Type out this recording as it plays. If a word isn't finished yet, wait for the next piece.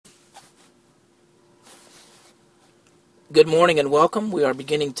Good morning and welcome. We are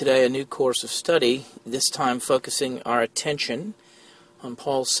beginning today a new course of study, this time focusing our attention on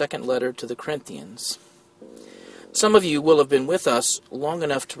Paul's second letter to the Corinthians. Some of you will have been with us long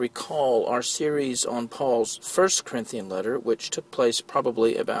enough to recall our series on Paul's first Corinthian letter, which took place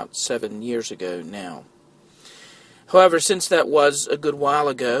probably about 7 years ago now. However, since that was a good while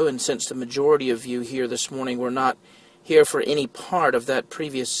ago, and since the majority of you here this morning were not here for any part of that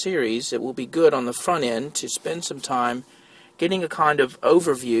previous series, it will be good on the front end to spend some time getting a kind of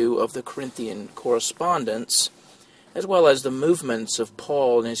overview of the Corinthian correspondence, as well as the movements of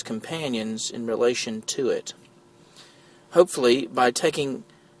Paul and his companions in relation to it. Hopefully, by taking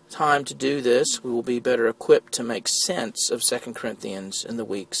time to do this, we will be better equipped to make sense of 2 Corinthians in the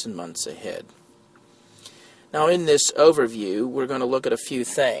weeks and months ahead. Now, in this overview, we're going to look at a few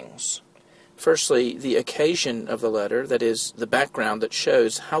things. Firstly, the occasion of the letter, that is, the background that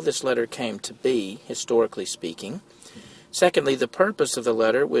shows how this letter came to be, historically speaking. Secondly, the purpose of the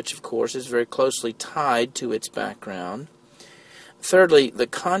letter, which of course is very closely tied to its background. Thirdly, the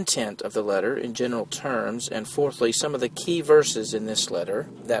content of the letter in general terms. And fourthly, some of the key verses in this letter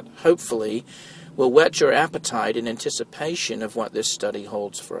that hopefully will whet your appetite in anticipation of what this study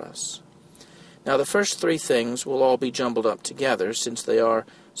holds for us. Now, the first three things will all be jumbled up together since they are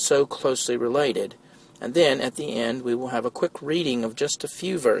so closely related. And then at the end, we will have a quick reading of just a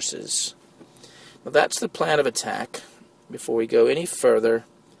few verses. Now, that's the plan of attack. Before we go any further,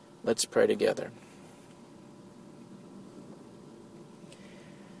 let's pray together.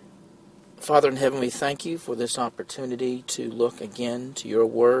 Father in heaven, we thank you for this opportunity to look again to your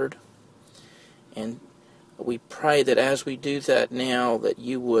word. And we pray that as we do that now, that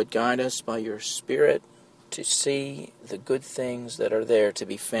you would guide us by your Spirit to see the good things that are there to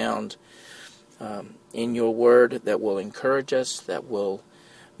be found in your word, that will encourage us, that will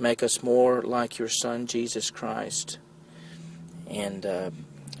make us more like your Son, Jesus Christ. And,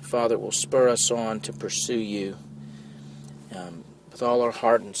 Father, will spur us on to pursue you with all our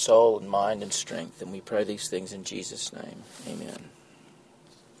heart and soul and mind and strength. And we pray these things in Jesus' name. Amen.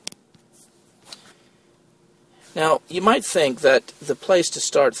 Now, you might think that the place to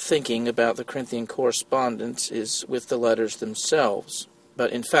start thinking about the Corinthian correspondence is with the letters themselves.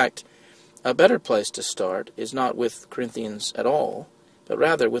 But, in fact, a better place to start is not with Corinthians at all, but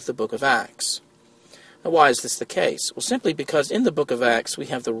rather with the book of Acts. Now, why is this the case? Well, simply because in the book of Acts we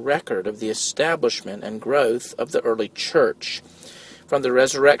have the record of the establishment and growth of the early church, from the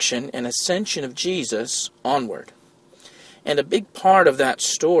resurrection and ascension of Jesus onward. And a big part of that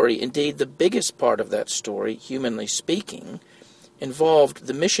story, indeed the biggest part of that story, humanly speaking, involved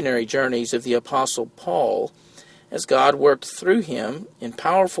the missionary journeys of the Apostle Paul as God worked through him in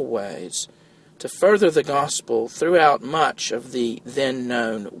powerful ways to further the gospel throughout much of the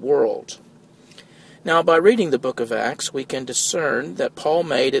then-known world. Now, by reading the book of Acts, we can discern that Paul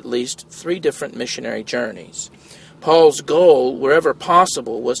made at least 3 different missionary journeys. Paul's goal, wherever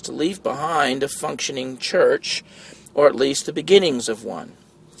possible, was to leave behind a functioning church, or at least the beginnings of one,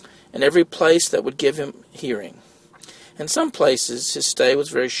 in every place that would give him hearing. In some places, his stay was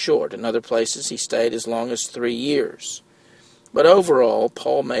very short. In other places, he stayed as long as 3 years. But overall,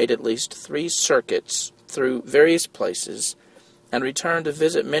 Paul made at least 3 circuits through various places, and returned to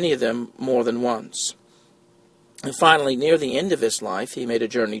visit many of them more than once. And finally, near the end of his life, he made a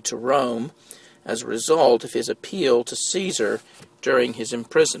journey to Rome as a result of his appeal to Caesar during his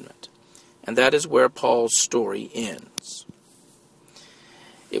imprisonment. And that is where Paul's story ends.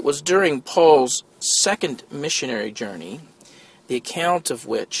 It was during Paul's second missionary journey, the account of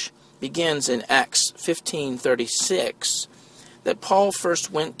which begins in Acts 15:36, that Paul first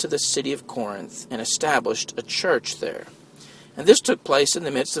went to the city of Corinth and established a church there. And this took place in the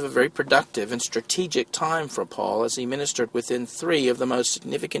midst of a very productive and strategic time for Paul as he ministered within 3 of the most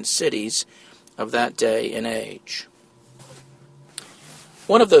significant cities of that day and age.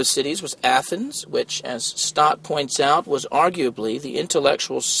 One of those cities was Athens, which, as Stott points out, was arguably the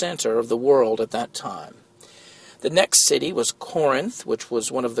intellectual center of the world at that time. The next city was Corinth, which was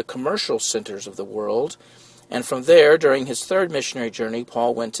one of the commercial centers of the world. And from there, during his third missionary journey,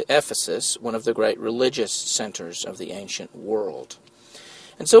 Paul went to Ephesus, one of the great religious centers of the ancient world.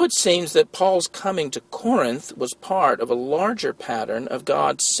 And so it seems that Paul's coming to Corinth was part of a larger pattern of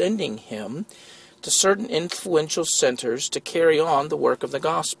God sending him to certain influential centers to carry on the work of the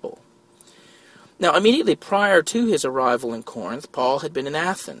gospel. Now, immediately prior to his arrival in Corinth, Paul had been in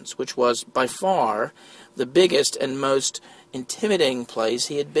Athens, which was by far the biggest and most intimidating place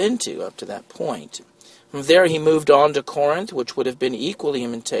he had been to up to that point. From there he moved on to Corinth, which would have been equally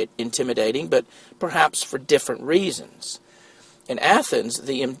intimidating, but perhaps for different reasons. In Athens,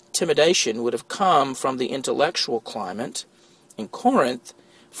 the intimidation would have come from the intellectual climate. In Corinth,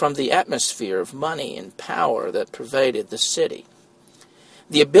 from the atmosphere of money and power that pervaded the city.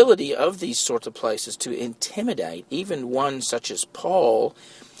 The ability of these sorts of places to intimidate even one such as Paul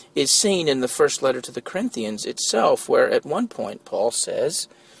is seen in the first letter to the Corinthians itself, where at one point Paul says,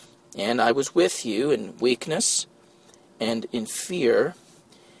 "And I was with you in weakness and in fear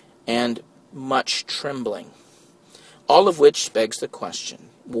and much trembling." All of which begs the question,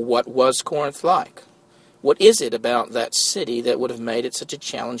 well, what was Corinth like? What is it about that city that would have made it such a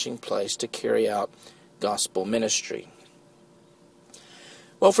challenging place to carry out gospel ministry?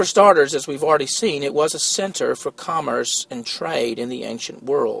 Well, for starters, as we've already seen, it was a center for commerce and trade in the ancient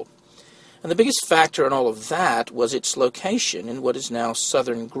world. And the biggest factor in all of that was its location in what is now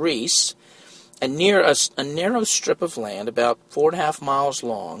southern Greece, and near a narrow strip of land about 4.5 miles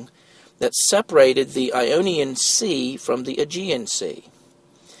long that separated the Ionian Sea from the Aegean Sea.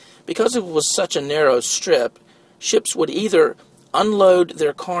 Because it was such a narrow strip, ships would either unload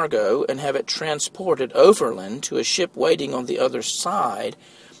their cargo and have it transported overland to a ship waiting on the other side,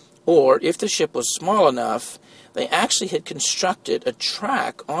 or if the ship was small enough, they actually had constructed a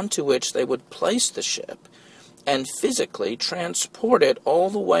track onto which they would place the ship and physically transport it all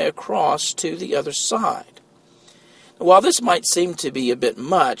the way across to the other side. While this might seem to be a bit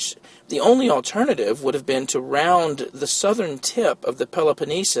much, the only alternative would have been to round the southern tip of the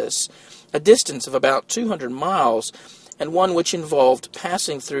Peloponnesus, a distance of about 200 miles, and one which involved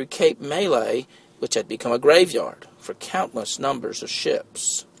passing through Cape Malea, which had become a graveyard for countless numbers of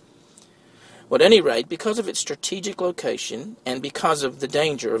ships. Well, at any rate, because of its strategic location and because of the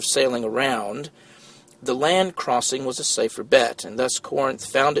danger of sailing around, the land crossing was a safer bet, and thus Corinth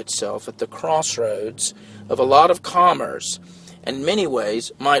found itself at the crossroads of a lot of commerce, and in many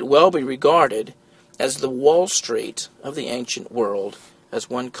ways might well be regarded as the Wall Street of the ancient world, as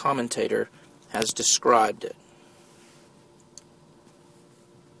one commentator has described it.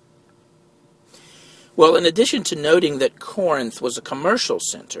 Well, in addition to noting that Corinth was a commercial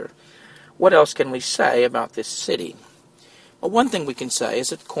center, what else can we say about this city? Well, one thing we can say is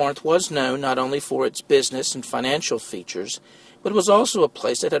that Corinth was known not only for its business and financial features, but it was also a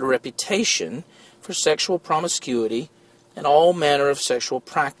place that had a reputation for sexual promiscuity and all manner of sexual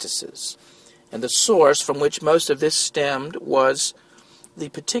practices. And the source from which most of this stemmed was the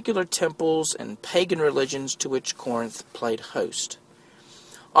particular temples and pagan religions to which Corinth played host.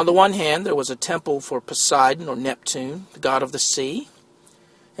 On the one hand, there was a temple for Poseidon or Neptune, the god of the sea.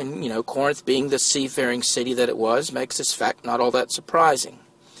 And, Corinth being the seafaring city that it was, makes this fact not all that surprising.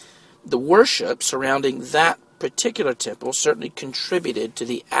 The worship surrounding that particular temple certainly contributed to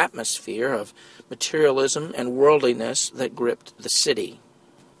the atmosphere of materialism and worldliness that gripped the city.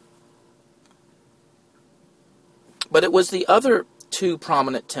 But it was the other two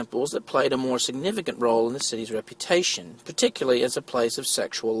prominent temples that played a more significant role in the city's reputation, particularly as a place of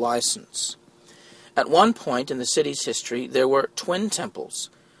sexual license. At one point in the city's history, there were twin temples,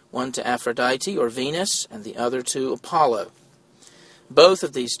 one to Aphrodite or Venus and the other to Apollo. Both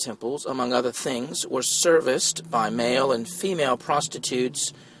of these temples, among other things, were serviced by male and female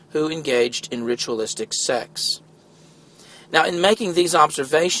prostitutes who engaged in ritualistic sex. Now, in making these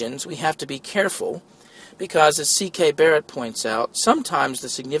observations, we have to be careful because, as C.K. Barrett points out, sometimes the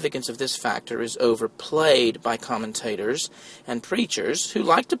significance of this factor is overplayed by commentators and preachers who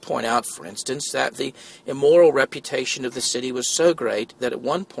like to point out, for instance, that the immoral reputation of the city was so great that at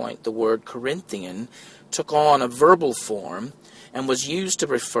one point the word Corinthian took on a verbal form and was used to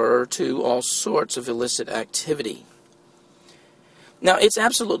refer to all sorts of illicit activity. Now, it's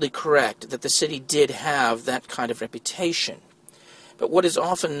absolutely correct that the city did have that kind of reputation. But what is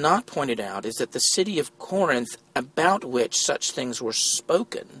often not pointed out is that the city of Corinth, about which such things were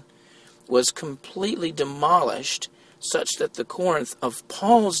spoken, was completely demolished, such that the Corinth of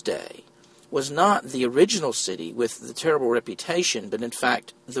Paul's day was not the original city with the terrible reputation, but in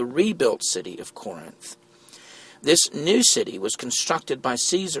fact the rebuilt city of Corinth. This new city was constructed by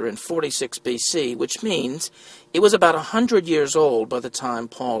Caesar in 46 BC, which means it was about 100 years old by the time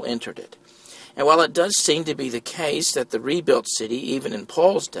Paul entered it. And while it does seem to be the case that the rebuilt city, even in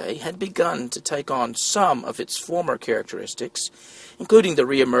Paul's day, had begun to take on some of its former characteristics, including the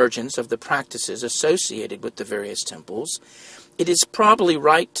reemergence of the practices associated with the various temples, it is probably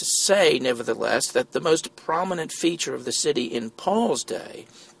right to say, nevertheless, that the most prominent feature of the city in Paul's day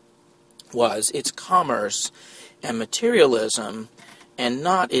was its commerce and materialism, and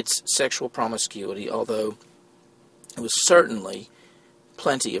not its sexual promiscuity, although it was certainly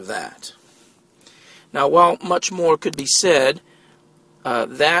plenty of that. Now, while much more could be said,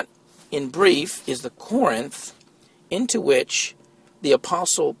 that, in brief, is the Corinth into which the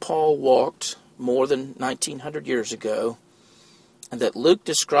Apostle Paul walked more than 1900 years ago, and that Luke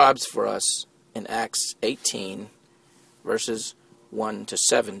describes for us in Acts 18, verses 1 to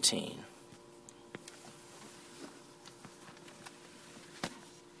 17.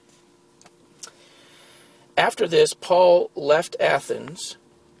 After this, Paul left Athens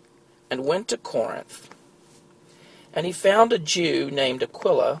and went to Corinth. And he found a Jew named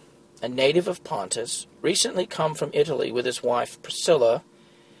Aquila, a native of Pontus, recently come from Italy with his wife Priscilla,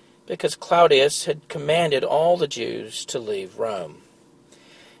 because Claudius had commanded all the Jews to leave Rome.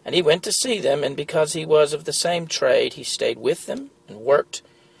 And he went to see them, and because he was of the same trade, he stayed with them and worked,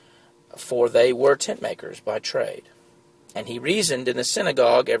 for they were tent makers by trade. And he reasoned in the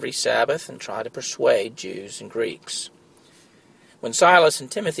synagogue every Sabbath and tried to persuade Jews and Greeks. When Silas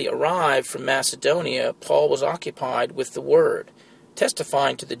and Timothy arrived from Macedonia, Paul was occupied with the word,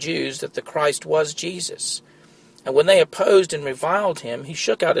 testifying to the Jews that the Christ was Jesus. And when they opposed and reviled him, he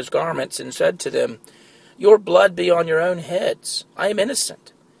shook out his garments and said to them, "Your blood be on your own heads. I am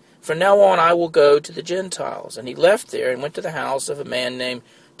innocent. From now on I will go to the Gentiles." And he left there and went to the house of a man named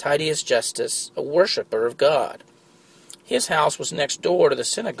Titius Justus, a worshipper of God. His house was next door to the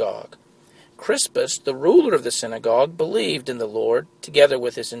synagogue. Crispus, the ruler of the synagogue, believed in the Lord, together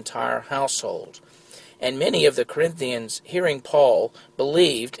with his entire household. And many of the Corinthians, hearing Paul,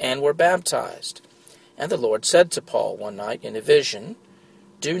 believed and were baptized. And the Lord said to Paul one night in a vision,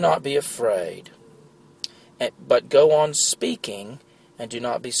 "Do not be afraid, but go on speaking, and do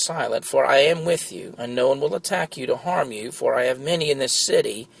not be silent, for I am with you, and no one will attack you to harm you, for I have many in this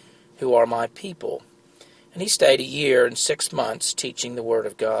city who are my people." And he stayed 1 year and 6 months teaching the word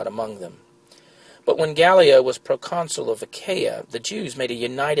of God among them. But when Gallio was proconsul of Achaia, the Jews made a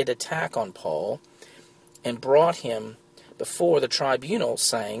united attack on Paul and brought him before the tribunal,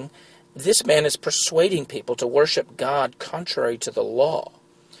 saying, "This man is persuading people to worship God contrary to the law."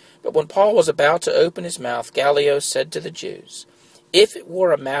 But when Paul was about to open his mouth, Gallio said to the Jews, "If it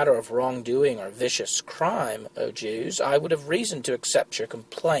were a matter of wrongdoing or vicious crime, O Jews, I would have reason to accept your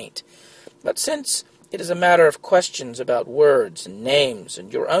complaint. But since it is a matter of questions about words and names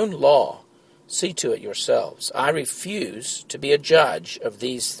and your own law, see to it yourselves. I refuse to be a judge of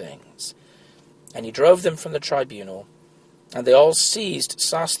these things." And he drove them from the tribunal, and they all seized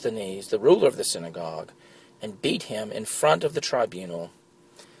Sosthenes, the ruler of the synagogue, and beat him in front of the tribunal.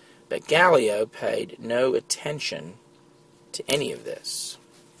 But Gallio paid no attention to any of this.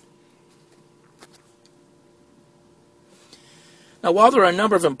 Now, while there are a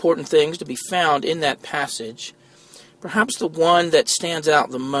number of important things to be found in that passage, perhaps the one that stands out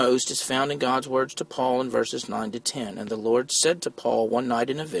the most is found in God's words to Paul in verses 9 to 10. "And the Lord said to Paul one night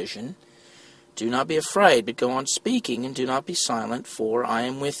in a vision, 'Do not be afraid, but go on speaking, and do not be silent, for I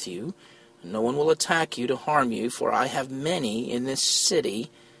am with you, and no one will attack you to harm you, for I have many in this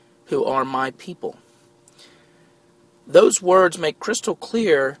city who are my people.'" Those words make crystal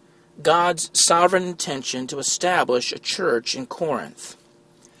clear God's sovereign intention to establish a church in Corinth.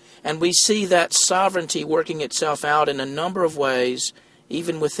 And we see that sovereignty working itself out in a number of ways,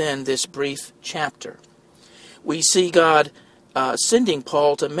 even within this brief chapter. We see God sending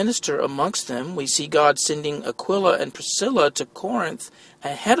Paul to minister amongst them. We see God sending Aquila and Priscilla to Corinth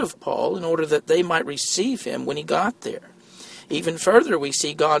ahead of Paul in order that they might receive him when he got there. Even further, we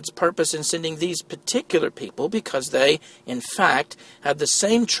see God's purpose in sending these particular people because they, in fact, had the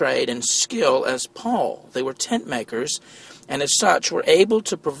same trade and skill as Paul. They were tent makers, and as such were able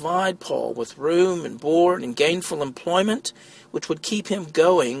to provide Paul with room and board and gainful employment, which would keep him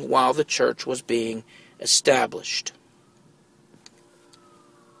going while the church was being established.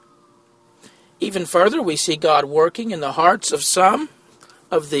 Even further, we see God working in the hearts of some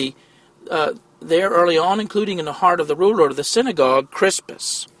of the there early on, including in the heart of the ruler of the synagogue,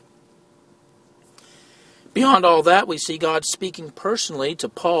 Crispus. Beyond all that, we see God speaking personally to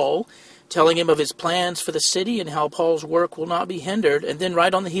Paul, telling him of his plans for the city and how Paul's work will not be hindered. And then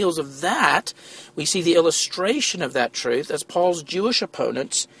right on the heels of that, we see the illustration of that truth as Paul's Jewish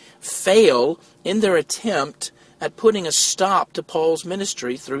opponents fail in their attempt at putting a stop to Paul's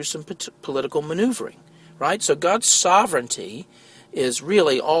ministry through some political maneuvering. Right? So God's sovereignty is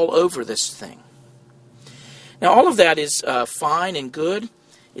really all over this thing. Now, all of that is fine and good.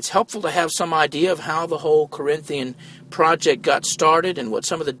 It's helpful to have some idea of how the whole Corinthian project got started and what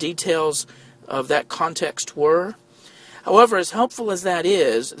some of the details of that context were. However, as helpful as that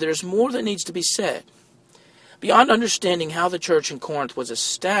is, there's more that needs to be said. Beyond understanding how the church in Corinth was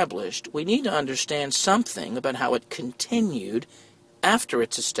established, we need to understand something about how it continued after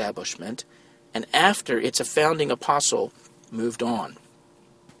its establishment and after its founding apostle moved on.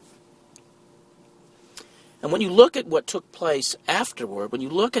 And when you look at what took place afterward, when you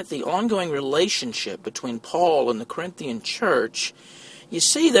look at the ongoing relationship between Paul and the Corinthian church, you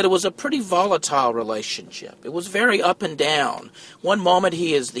see that it was a pretty volatile relationship. It was very up and down. One moment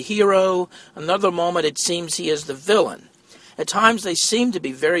he is the hero, another moment it seems he is the villain. At times they seem to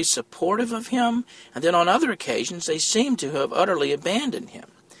be very supportive of him, and then on other occasions they seem to have utterly abandoned him.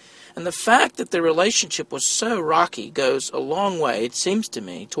 And the fact that the relationship was so rocky goes a long way, it seems to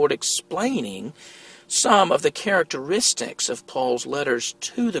me, toward explaining some of the characteristics of Paul's letters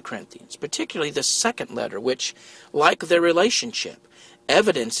to the Corinthians, particularly the second letter, which, like their relationship,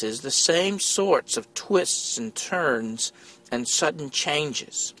 evidences the same sorts of twists and turns and sudden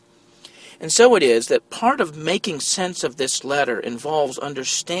changes. And so it is that part of making sense of this letter involves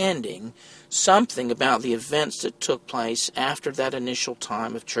understanding something about the events that took place after that initial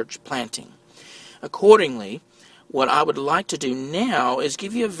time of church planting. Accordingly, what I would like to do now is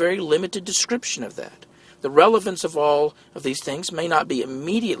give you a very limited description of that. The relevance of all of these things may not be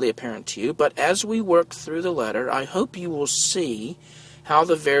immediately apparent to you, but as we work through the letter, I hope you will see how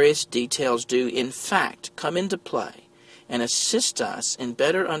the various details do in fact come into play and assist us in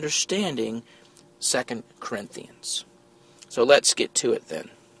better understanding 2 Corinthians. So let's get to it then.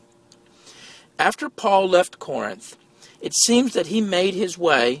 After Paul left Corinth, it seems that he made his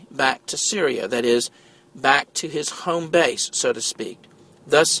way back to Syria, that is, back to his home base, so to speak,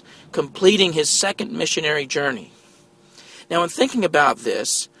 thus completing his second missionary journey. Now, in thinking about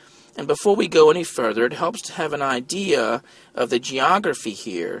this, and before we go any further, it helps to have an idea of the geography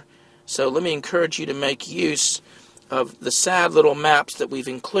here. So let me encourage you to make use of the sad little maps that we've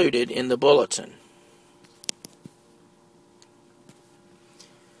included in the bulletin.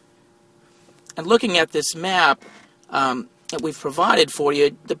 And looking at this map that we've provided for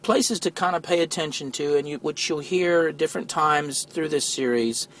you, the places to kind of pay attention to, and which you'll hear at different times through this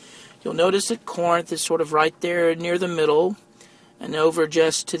series, you'll notice that Corinth is sort of right there near the middle, and over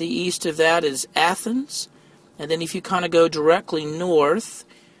just to the east of that is Athens. And then if you kind of go directly north,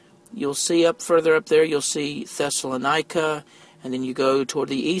 you'll see further up there, you'll see Thessalonica, and then you go toward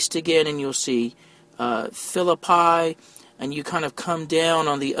the east again, and you'll see Philippi, and you kind of come down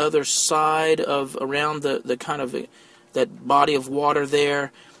on the other side of around the kind of that body of water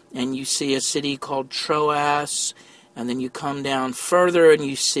there, and you see a city called Troas, and then you come down further and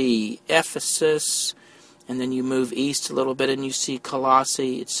you see Ephesus, and then you move east a little bit and you see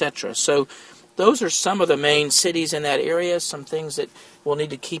Colossae, etc. So those are some of the main cities in that area, some things that we'll need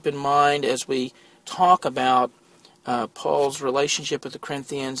to keep in mind as we talk about Paul's relationship with the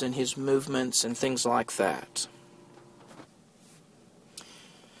Corinthians and his movements and things like that.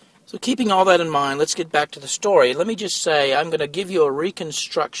 So keeping all that in mind, let's get back to the story. Let me just say, I'm going to give you a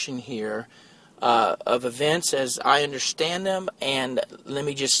reconstruction here of events as I understand them, and let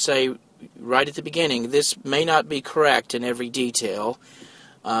me just say right at the beginning, this may not be correct in every detail,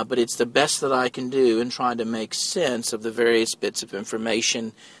 but it's the best that I can do in trying to make sense of the various bits of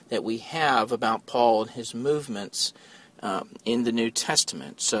information that we have about Paul and his movements in the New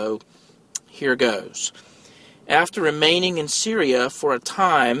Testament. So here goes. After remaining in Syria for a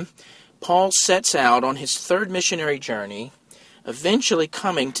time, Paul sets out on his third missionary journey, eventually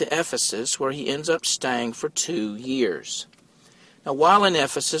coming to Ephesus, where he ends up staying for 2 years. Now, while in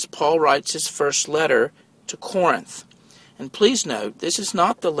Ephesus, Paul writes his first letter to Corinth. And please note, this is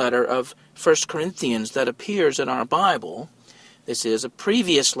not the letter of 1 Corinthians that appears in our Bible. This is a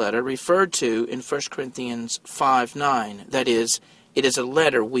previous letter referred to in 1 Corinthians 5:9. That is, it is a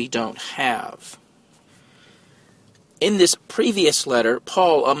letter we don't have. In this previous letter,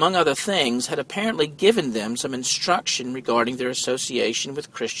 Paul, among other things, had apparently given them some instruction regarding their association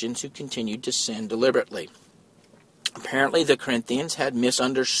with Christians who continued to sin deliberately. Apparently, the Corinthians had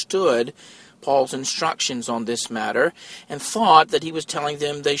misunderstood Paul's instructions on this matter and thought that he was telling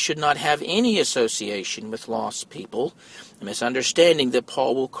them they should not have any association with lost people, a misunderstanding that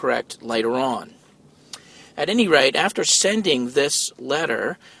Paul will correct later on. At any rate, after sending this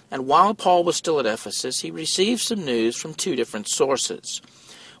letter, and while Paul was still at Ephesus, he received some news from 2 different sources.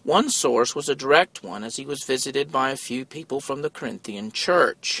 One source was a direct one, as he was visited by a few people from the Corinthian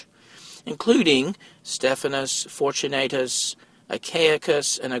church, including Stephanas, Fortunatus,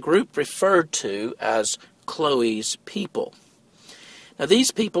 Achaicus, and a group referred to as Chloe's people. Now,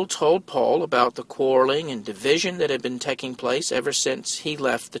 these people told Paul about the quarreling and division that had been taking place ever since he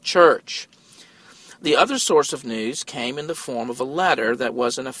left the church. The other source of news came in the form of a letter that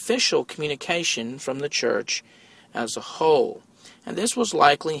was an official communication from the church as a whole, and this was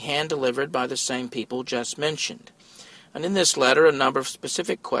likely hand-delivered by the same people just mentioned. And in this letter, a number of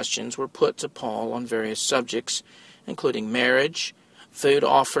specific questions were put to Paul on various subjects, including marriage, food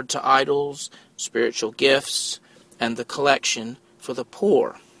offered to idols, spiritual gifts, and the collection for the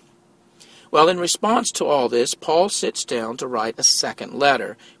poor. Well, in response to all this, Paul sits down to write a second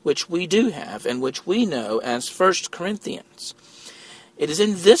letter, which we do have and which we know as 1 Corinthians. It is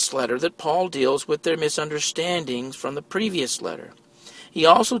in this letter that Paul deals with their misunderstandings from the previous letter. He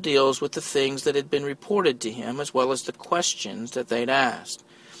also deals with the things that had been reported to him, as well as the questions that they'd asked.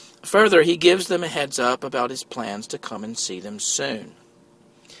 Further, he gives them a heads up about his plans to come and see them soon.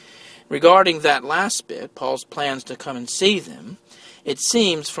 Regarding that last bit, Paul's plans to come and see them, it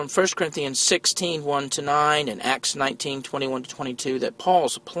seems from 1 Corinthians 16, 1-9 and Acts 19, 21-22 that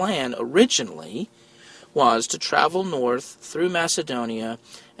Paul's plan originally was to travel north through Macedonia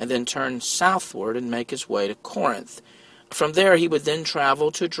and then turn southward and make his way to Corinth. From there he would then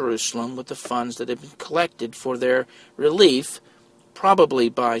travel to Jerusalem with the funds that had been collected for their relief, probably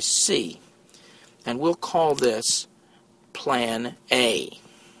by sea. And we'll call this Plan A.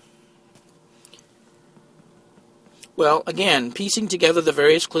 Well, again, piecing together the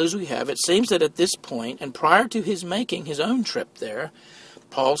various clues we have, it seems that at this point, and prior to his making his own trip there,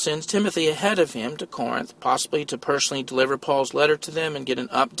 Paul sends Timothy ahead of him to Corinth, possibly to personally deliver Paul's letter to them and get an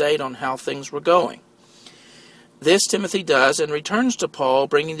update on how things were going. This Timothy does and returns to Paul,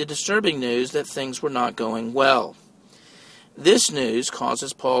 bringing the disturbing news that things were not going well. This news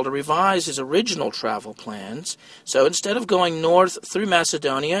causes Paul to revise his original travel plans, so instead of going north through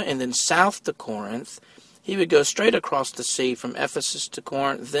Macedonia and then south to Corinth, he would go straight across the sea from Ephesus to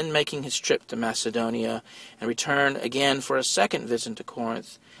Corinth, then making his trip to Macedonia, and return again for a second visit to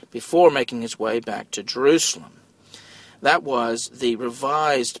Corinth before making his way back to Jerusalem. That was the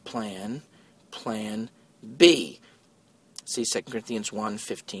revised plan, Plan B. See 2 Corinthians 1,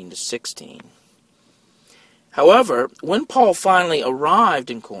 15-16. However, when Paul finally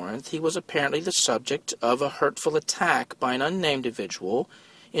arrived in Corinth, he was apparently the subject of a hurtful attack by an unnamed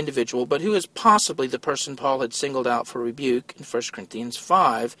individual, but who is possibly the person Paul had singled out for rebuke in 1 Corinthians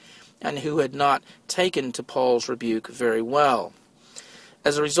 5, and who had not taken to Paul's rebuke very well.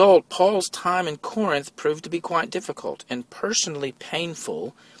 As a result, Paul's time in Corinth proved to be quite difficult and personally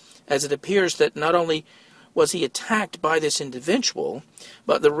painful, as it appears that not only was he attacked by this individual,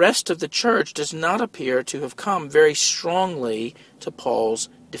 but the rest of the church does not appear to have come very strongly to Paul's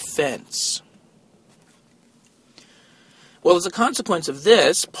defense. Well, as a consequence of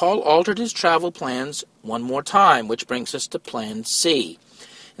this, Paul altered his travel plans one more time, which brings us to Plan C.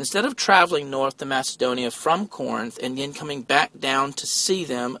 Instead of traveling north to Macedonia from Corinth and then coming back down to see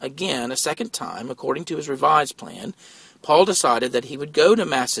them again a second time, according to his revised plan, Paul decided that he would go to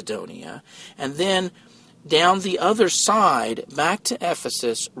Macedonia and then down the other side back to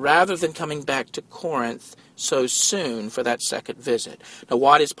Ephesus rather than coming back to Corinth so soon for that second visit. Now,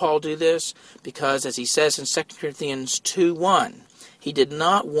 why does Paul do this? Because, as he says in 2 Corinthians 2:1, he did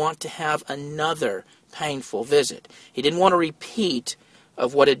not want to have another painful visit. He didn't want a repeat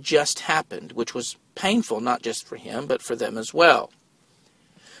of what had just happened, which was painful not just for him, but for them as well.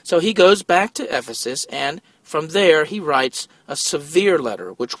 So he goes back to Ephesus, and from there he writes a severe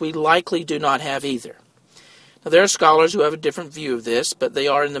letter, which we likely do not have either. Now, there are scholars who have a different view of this, but they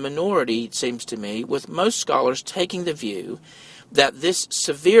are in the minority, it seems to me, with most scholars taking the view that this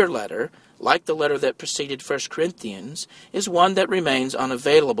severe letter, like the letter that preceded 1 Corinthians, is one that remains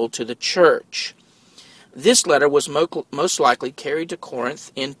unavailable to the church. This letter was most likely carried to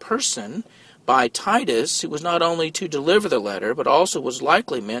Corinth in person by Titus, who was not only to deliver the letter, but also was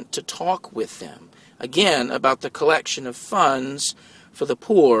likely meant to talk with them, again, about the collection of funds for the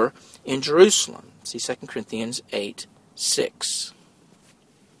poor in Jerusalem. See 2 Corinthians 8:6.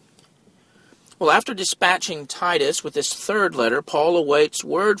 Well, after dispatching Titus with this third letter, Paul awaits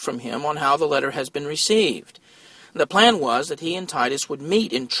word from him on how the letter has been received. The plan was that he and Titus would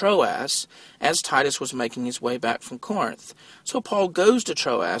meet in Troas as Titus was making his way back from Corinth. So Paul goes to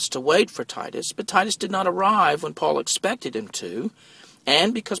Troas to wait for Titus, but Titus did not arrive when Paul expected him to,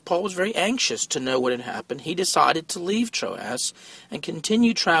 and because Paul was very anxious to know what had happened, he decided to leave Troas and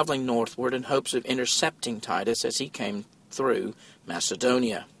continue traveling northward in hopes of intercepting Titus as he came through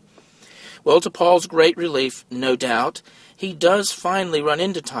Macedonia. Well, to Paul's great relief, no doubt, he does finally run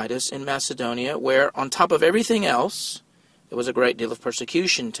into Titus in Macedonia, where, on top of everything else, there was a great deal of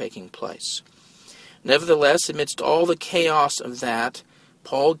persecution taking place. Nevertheless, amidst all the chaos of that,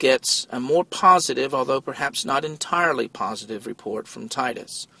 Paul gets a more positive, although perhaps not entirely positive, report from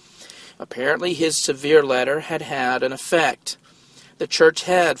Titus. Apparently, his severe letter had had an effect. The church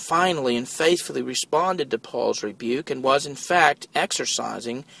had finally and faithfully responded to Paul's rebuke and was, in fact,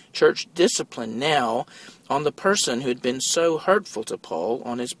 exercising church discipline now on the person who had been so hurtful to Paul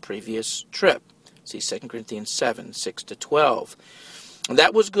on his previous trip. See 2 Corinthians 7, 6-12. And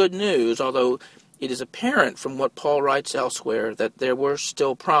that was good news, although it is apparent from what Paul writes elsewhere that there were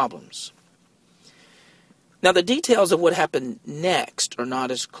still problems. Now, the details of what happened next are not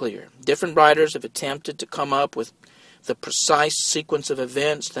as clear. Different writers have attempted to come up with the precise sequence of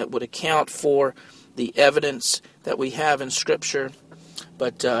events that would account for the evidence that we have in Scripture.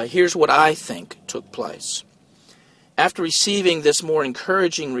 But here's what I think took place. After receiving this more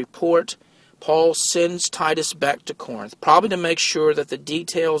encouraging report, Paul sends Titus back to Corinth, probably to make sure that the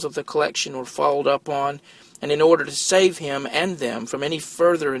details of the collection were followed up on, and in order to save him and them from any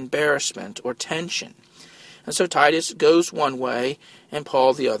further embarrassment or tension. And so Titus goes one way, and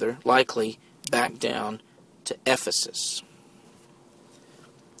Paul the other, likely back down to Ephesus.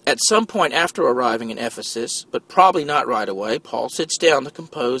 At some point after arriving in Ephesus, but probably not right away, Paul sits down to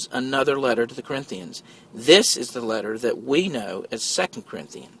compose another letter to the Corinthians. This is the letter that we know as 2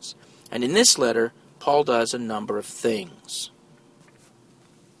 Corinthians. And in this letter, Paul does a number of things.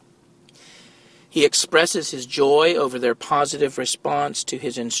 He expresses his joy over their positive response to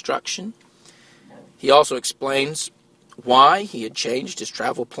his instruction. He also explains why he had changed his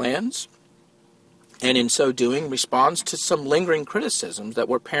travel plans, and in so doing responds to some lingering criticisms that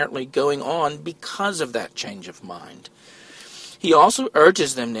were apparently going on because of that change of mind. He also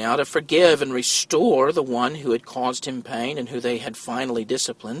urges them now to forgive and restore the one who had caused him pain and who they had finally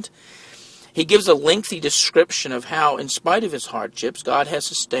disciplined. He gives a lengthy description of how, in spite of his hardships, God has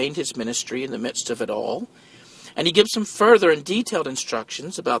sustained his ministry in the midst of it all. And he gives some further and detailed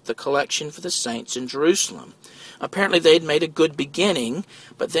instructions about the collection for the saints in Jerusalem. Apparently they'd made a good beginning,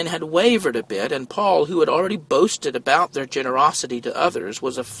 but then had wavered a bit, and Paul, who had already boasted about their generosity to others,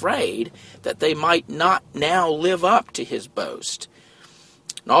 was afraid that they might not now live up to his boast.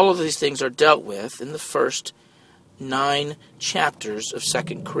 And all of these things are dealt with in the first 9 chapters of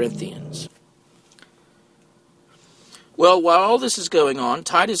 2 Corinthians. Well, while all this is going on,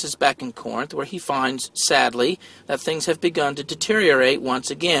 Titus is back in Corinth, where he finds, sadly, that things have begun to deteriorate once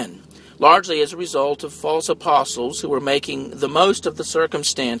again, largely as a result of false apostles who were making the most of the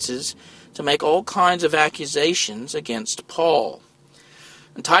circumstances to make all kinds of accusations against Paul.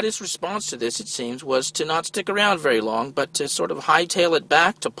 And Titus' response to this, it seems, was to not stick around very long, but to sort of hightail it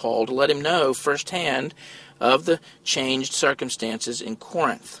back to Paul to let him know firsthand of the changed circumstances in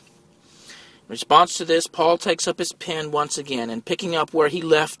Corinth. In response to this, Paul takes up his pen once again, and picking up where he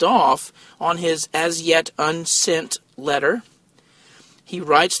left off on his as yet unsent letter, he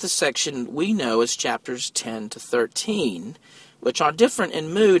writes the section we know as chapters 10 to 13, which are different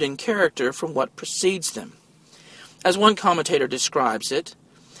in mood and character from what precedes them. As one commentator describes it,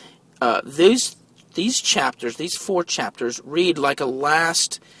 these 4 chapters, read like a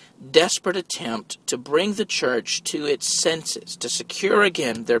last desperate attempt to bring the church to its senses, to secure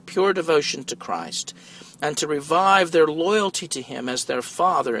again their pure devotion to Christ, and to revive their loyalty to him as their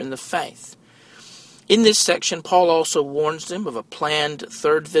Father in the faith. In this section, Paul also warns them of a planned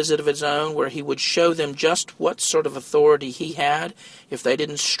third visit of his own, where he would show them just what sort of authority he had if they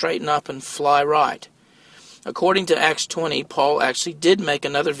didn't straighten up and fly right. According to Acts 20, Paul actually did make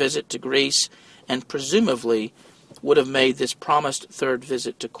another visit to Greece, and presumably would have made this promised third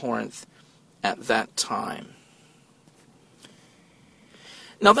visit to Corinth at that time.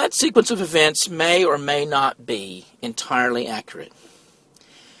 Now, that sequence of events may or may not be entirely accurate,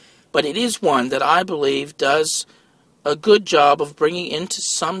 but it is one that I believe does a good job of bringing into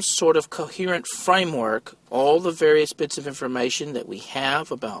some sort of coherent framework all the various bits of information that we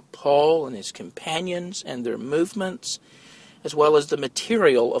have about Paul and his companions and their movements, as well as the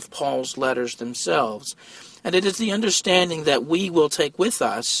material of Paul's letters themselves. And it is the understanding that we will take with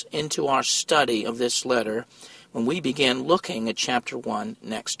us into our study of this letter when we begin looking at chapter 1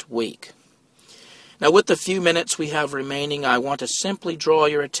 next week. Now, with the few minutes we have remaining, I want to simply draw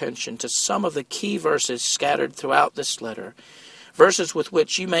your attention to some of the key verses scattered throughout this letter, verses with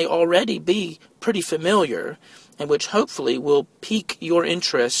which you may already be pretty familiar, and which hopefully will pique your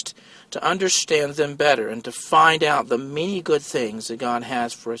interest to understand them better and to find out the many good things that God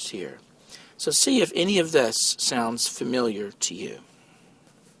has for us here. So see if any of this sounds familiar to you.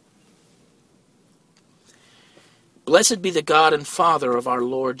 Blessed be the God and Father of our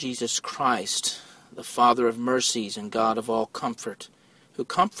Lord Jesus Christ, the Father of mercies and God of all comfort, who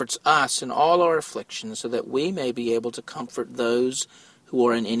comforts us in all our afflictions, so that we may be able to comfort those who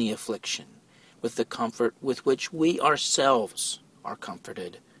are in any affliction, with the comfort with which we ourselves are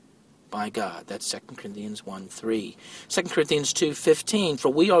comforted by God. That's 2 Corinthians 1:3. 2 Corinthians 2:15, for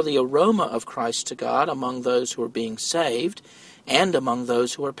we are the aroma of Christ to God among those who are being saved and among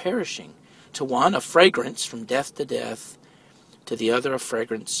those who are perishing. To one a fragrance from death to death, to the other a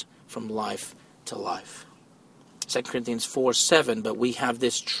fragrance from life to life. 2 Corinthians 4:7, but we have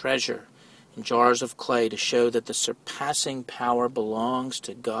this treasure in jars of clay to show that the surpassing power belongs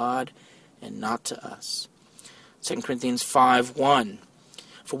to God and not to us. 2 Corinthians 5:1,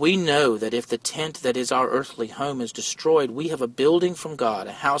 for we know that if the tent that is our earthly home is destroyed, we have a building from God,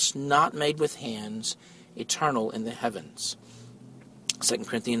 a house not made with hands, eternal in the heavens. 2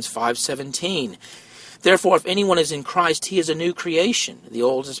 Corinthians 5:17, therefore if anyone is in Christ, he is a new creation. The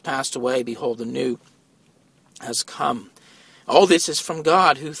old has passed away, behold, the new has come. All this is from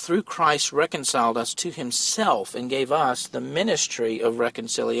God, who through Christ reconciled us to himself and gave us the ministry of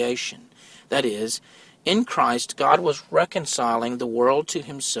reconciliation. That is, in Christ God was reconciling the world to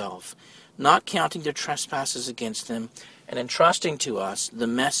himself, not counting their trespasses against them, and entrusting to us the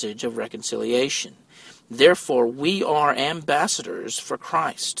message of reconciliation. Therefore we are ambassadors for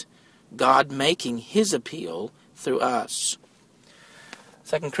Christ, God making his appeal through us.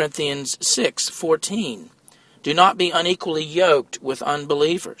 2 Corinthians 6:14, do not be unequally yoked with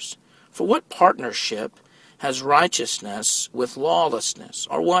unbelievers. For what partnership has righteousness with lawlessness?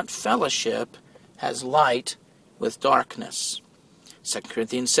 Or what fellowship has light with darkness? 2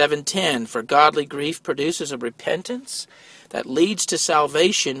 Corinthians 7:10, for godly grief produces a repentance that leads to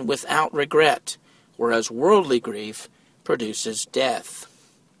salvation without regret, whereas worldly grief produces death.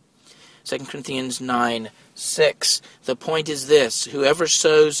 2 Corinthians 9:6, the point is this, whoever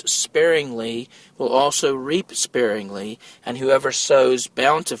sows sparingly will also reap sparingly, and whoever sows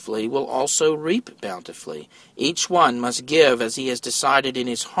bountifully will also reap bountifully. Each one must give as he has decided in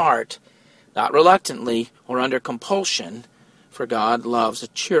his heart, not reluctantly or under compulsion, for God loves a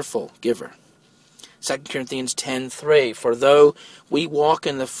cheerful giver. 2 Corinthians 10:3, for though we walk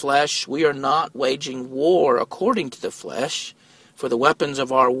in the flesh, we are not waging war according to the flesh, for the weapons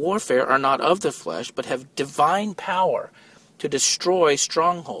of our warfare are not of the flesh, but have divine power to destroy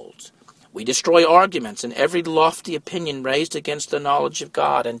strongholds. We destroy arguments and every lofty opinion raised against the knowledge of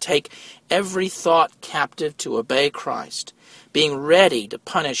God, and take every thought captive to obey Christ, being ready to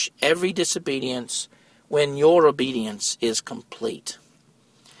punish every disobedience when your obedience is complete.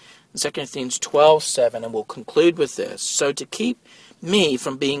 2 Corinthians 12:7, and we'll conclude with this, so to keep me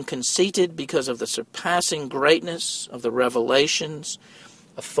from being conceited because of the surpassing greatness of the revelations,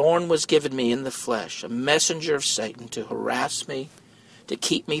 a thorn was given me in the flesh, a messenger of Satan to harass me, to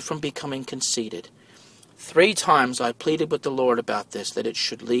keep me from becoming conceited. 3 times I pleaded with the Lord about this, that it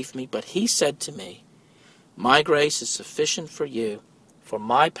should leave me, but he said to me, my grace is sufficient for you, for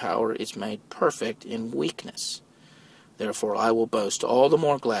my power is made perfect in weakness. Therefore I will boast all the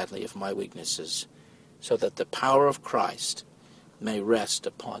more gladly of my weaknesses, so that the power of Christ may rest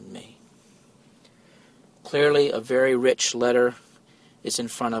upon me. Clearly, a very rich letter is in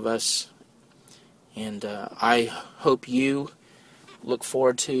front of us, and I hope you look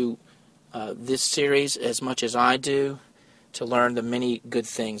forward to this series as much as I do, to learn the many good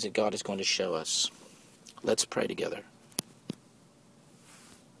things that God is going to show us. Let's pray together.